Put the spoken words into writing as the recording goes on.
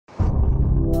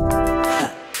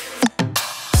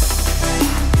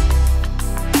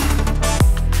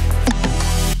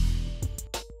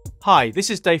Hi, this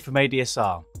is Dave from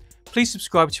ADSR. Please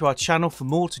subscribe to our channel for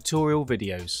more tutorial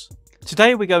videos.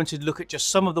 Today we're going to look at just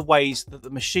some of the ways that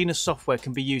the Maschine software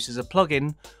can be used as a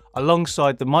plugin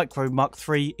alongside the Micro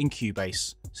MK3 in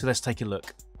Cubase. So let's take a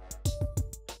look.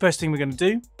 First thing we're going to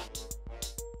do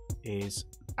is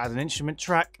add an instrument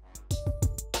track,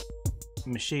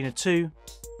 Maschine 2,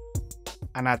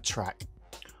 and add track.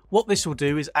 What this will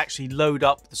do is actually load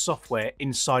up the software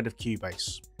inside of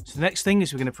Cubase. So the next thing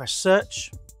is we're going to press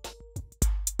search.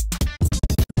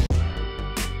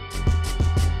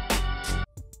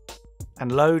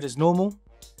 And load as normal.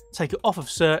 Take it off of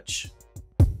search.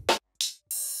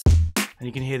 And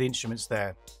you can hear the instruments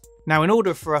there. Now in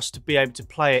order for us to be able to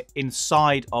play it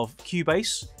inside of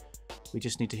Cubase, we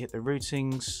just need to hit the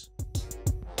routings,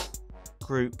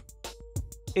 group,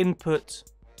 input,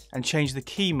 and change the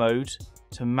key mode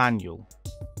to manual.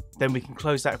 Then we can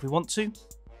close that if we want to.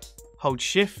 Hold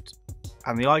shift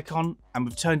and the icon, and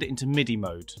we've turned it into MIDI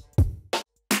mode.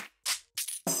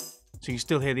 So you can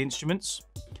still hear the instruments,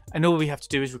 and all we have to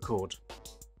do is record.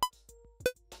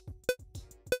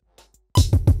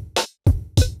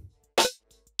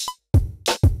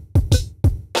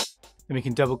 Then we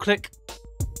can double click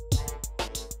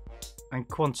and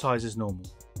quantize as normal.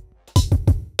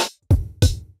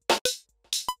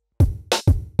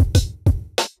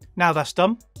 Now that's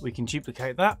done, we can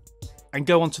duplicate that and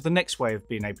go on to the next way of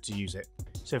being able to use it.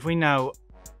 So if we now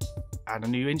add a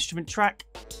new instrument track,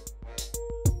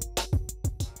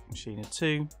 Maschine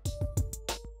 2,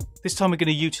 this time we're going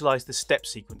to utilize the step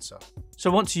sequencer. So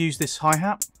I want to use this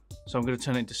hi-hat, so I'm going to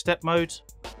turn it into step mode.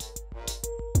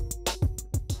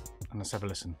 And let's have a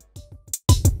listen.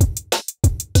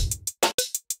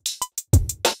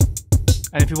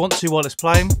 And if you want to while it's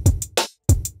playing,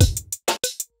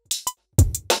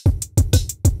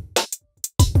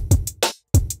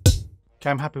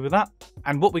 okay, I'm happy with that.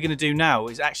 And what we're going to do now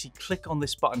is actually click on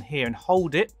this button here and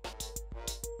hold it,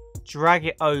 drag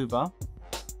it over,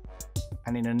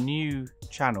 and in a new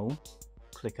channel,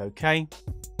 click OK.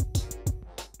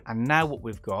 And now what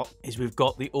we've got is we've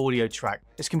got the audio track.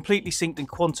 It's completely synced and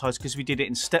quantized because we did it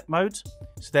in step mode.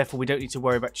 So therefore we don't need to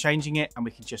worry about changing it, and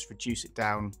we can just reduce it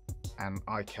down, and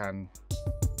I can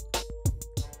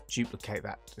duplicate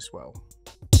that as well.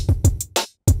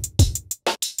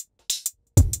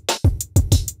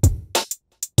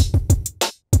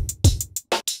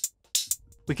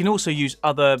 We can also use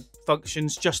other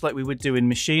functions just like we would do in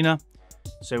Maschine.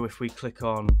 So if we click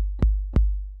on,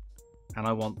 and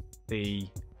I want the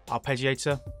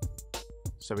Arpeggiator,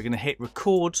 so we're going to hit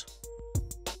record,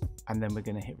 and then we're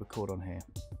going to hit record on here.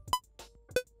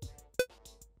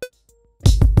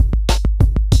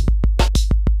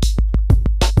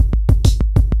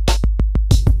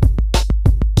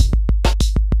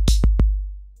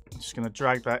 I'm just going to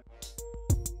drag that.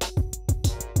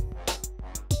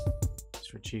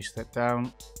 Reduce that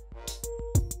down.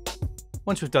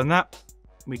 Once we've done that,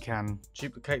 we can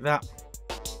duplicate that.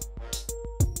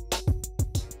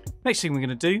 Next thing we're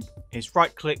going to do is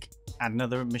right click, add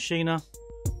another Maschine.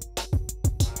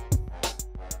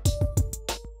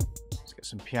 Let's get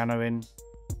some piano in.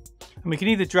 And we can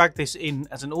either drag this in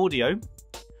as an audio,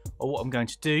 or what I'm going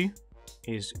to do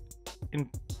is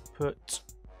input,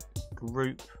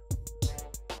 group,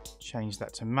 change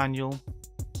that to manual.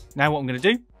 Now what I'm going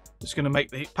to do, it's going to make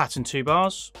the pattern 2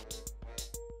 bars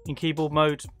in keyboard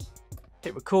mode,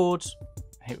 hit record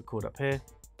up here.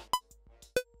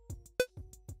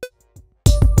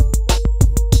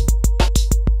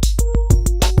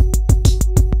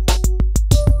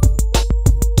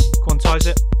 Quantize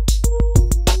it.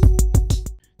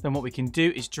 Then what we can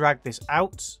do is drag this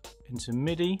out into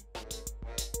MIDI.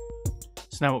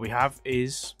 So now what we have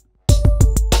is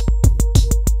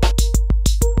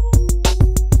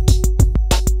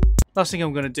last thing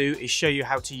I'm going to do is show you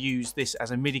how to use this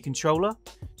as a MIDI controller.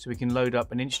 So we can load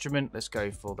up an instrument. Let's go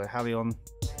for the Halion.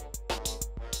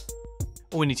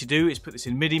 All we need to do is put this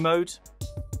in MIDI mode.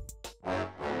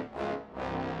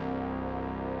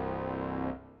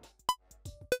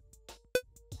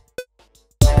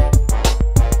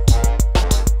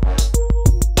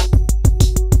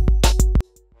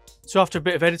 So after a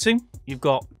bit of editing, you've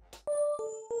got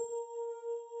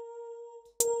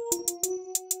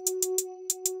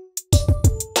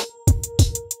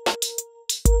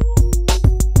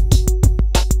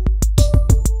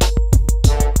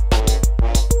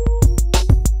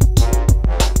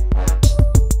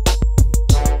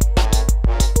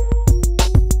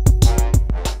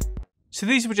So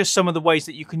these were just some of the ways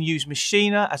that you can use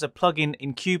Maschine as a plugin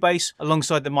in Cubase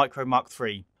alongside the Micro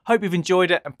MK3. Hope you've enjoyed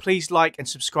it, and please like and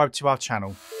subscribe to our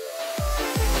channel.